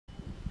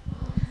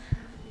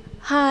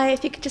Hi,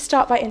 if you could just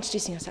start by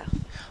introducing yourself.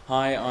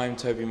 Hi, I'm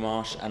Toby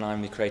Marsh and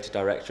I'm the creative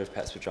director of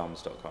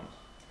Pyjamas.com.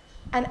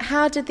 And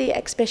how did the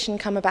exhibition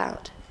come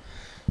about?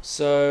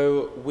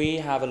 So we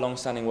have a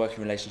long-standing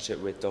working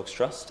relationship with Dogs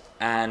Trust,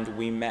 and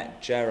we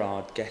met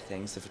Gerrard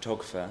Gethins, the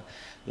photographer,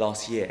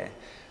 last year.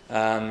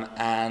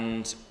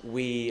 And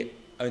we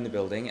own the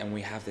building and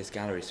we have this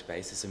gallery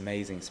space, this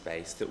amazing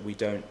space that we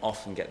don't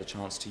often get the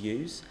chance to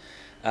use.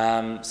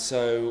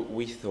 So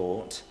we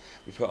thought,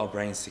 we put our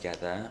brains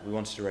together, we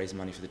wanted to raise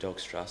money for the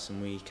Dogs Trust,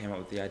 and we came up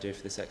with the idea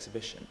for this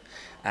exhibition.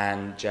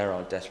 And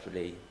Gerrard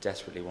desperately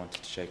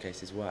wanted to showcase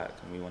his work,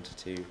 and we wanted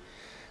to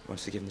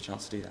give him the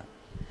chance to do that.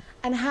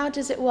 And how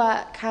does it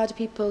work? How do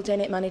people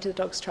donate money to the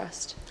Dogs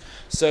Trust?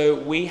 So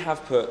we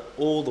have put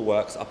all the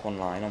works up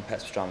online on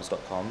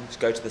Pyjamas.com. Just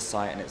go to the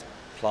site and it's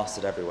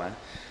plastered everywhere.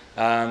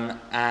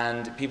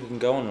 And people can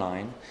go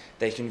online,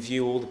 they can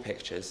view all the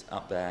pictures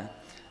up there,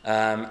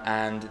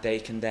 and they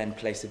can then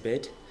place a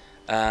bid.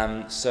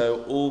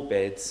 So all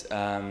bids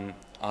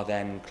are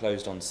then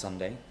closed on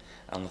Sunday,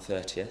 on the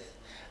 30th,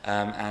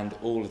 and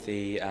all of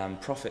the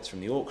profits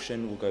from the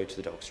auction will go to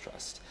the Dogs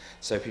Trust.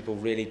 So people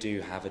really do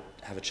have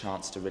a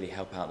chance to really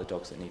help out the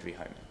dogs that need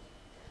rehoming.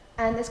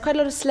 And there's quite a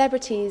lot of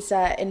celebrities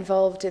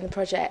involved in the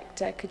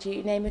project. Could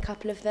you name a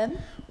couple of them?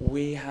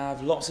 We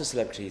have lots of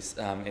celebrities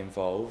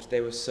involved.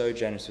 They were so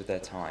generous with their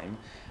time.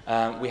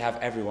 We have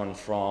everyone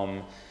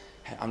from,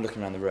 I'm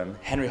looking around the room,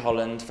 Henry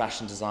Holland,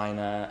 fashion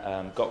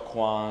designer, Gok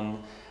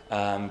Kwan,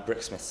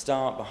 Brick Smith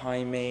Start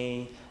behind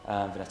me,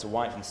 Vanessa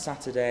White from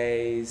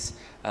Saturdays,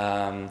 we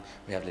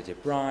have Lydia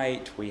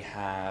Bright, we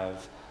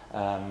have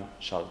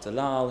Charlotte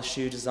Dalal,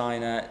 shoe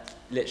designer,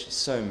 literally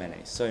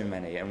so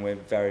many, and we're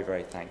very,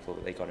 very thankful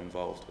that they got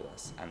involved with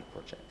us and the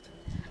project.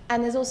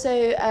 And there's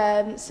also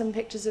some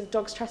pictures of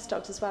Dogs Trust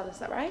dogs as well, is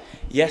that right?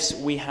 Yes,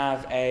 we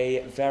have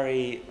a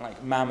very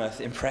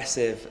mammoth,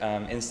 impressive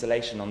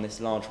installation on this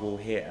large wall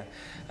here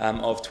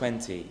of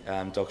 20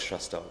 Dogs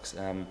Trust dogs.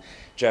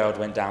 Gerrard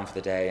went down for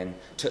the day and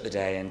took the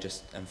day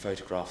and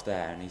photographed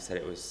there, and he said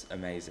it was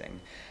amazing.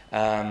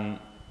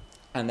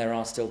 And there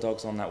are still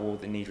dogs on that wall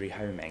that need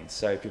rehoming,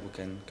 so people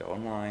can go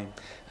online,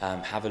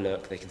 have a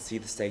look, they can see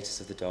the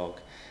status of the dog,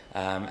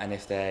 and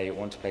if they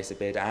want to place a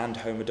bid and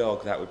home a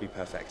dog, that would be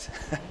perfect.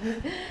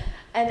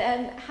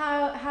 And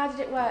how did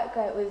it work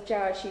with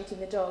Gerrard shooting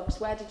the dogs?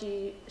 Where did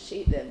you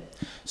shoot them?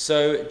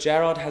 So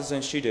Gerrard has his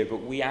own studio,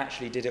 but we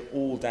actually did it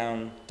all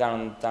down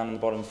on the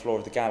bottom floor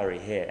of the gallery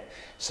here.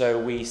 So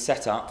we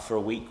set up for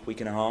a week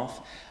and a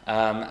half,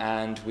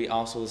 and we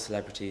asked all the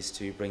celebrities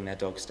to bring their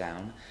dogs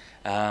down.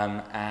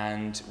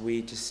 And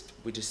we just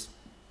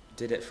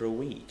did it for a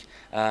week.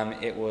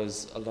 It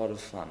was a lot of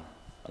fun.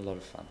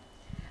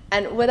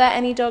 And were there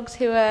any dogs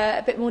who were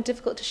a bit more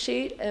difficult to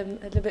shoot, a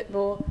little bit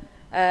more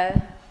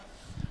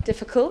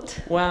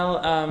difficult? Well,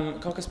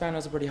 Cocker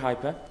Spaniels are pretty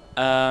hyper.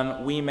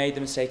 We made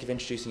the mistake of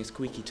introducing a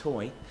squeaky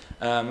toy,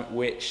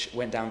 which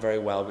went down very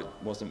well,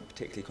 but wasn't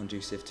particularly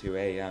conducive to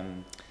a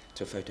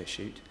photo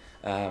shoot.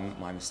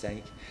 My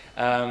mistake.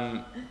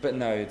 But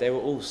no, they were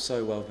all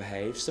so well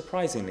behaved.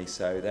 Surprisingly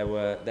so. There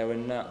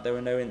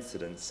were no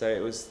incidents. So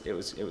it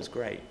was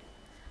great.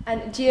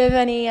 And do you have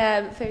any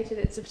photo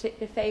that's a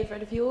particular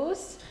favourite of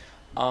yours?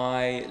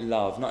 I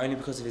love, not only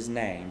because of his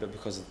name, but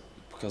because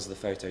of the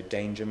photo,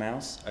 Danger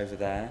Mouse over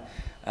there.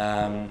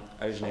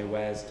 Eugene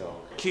Ware's dog.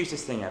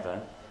 Cutest thing ever.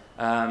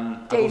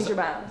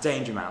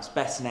 Danger Mouse,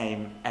 best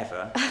name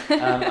ever.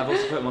 I've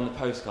also put him on the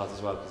postcards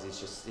as well because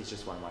he's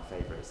just one of my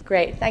favourites.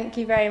 Great, thank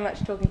you very much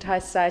for talking to High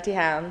Society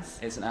Hounds.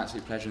 It's an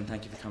absolute pleasure, and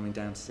thank you for coming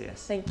down to see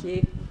us. Thank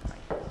you.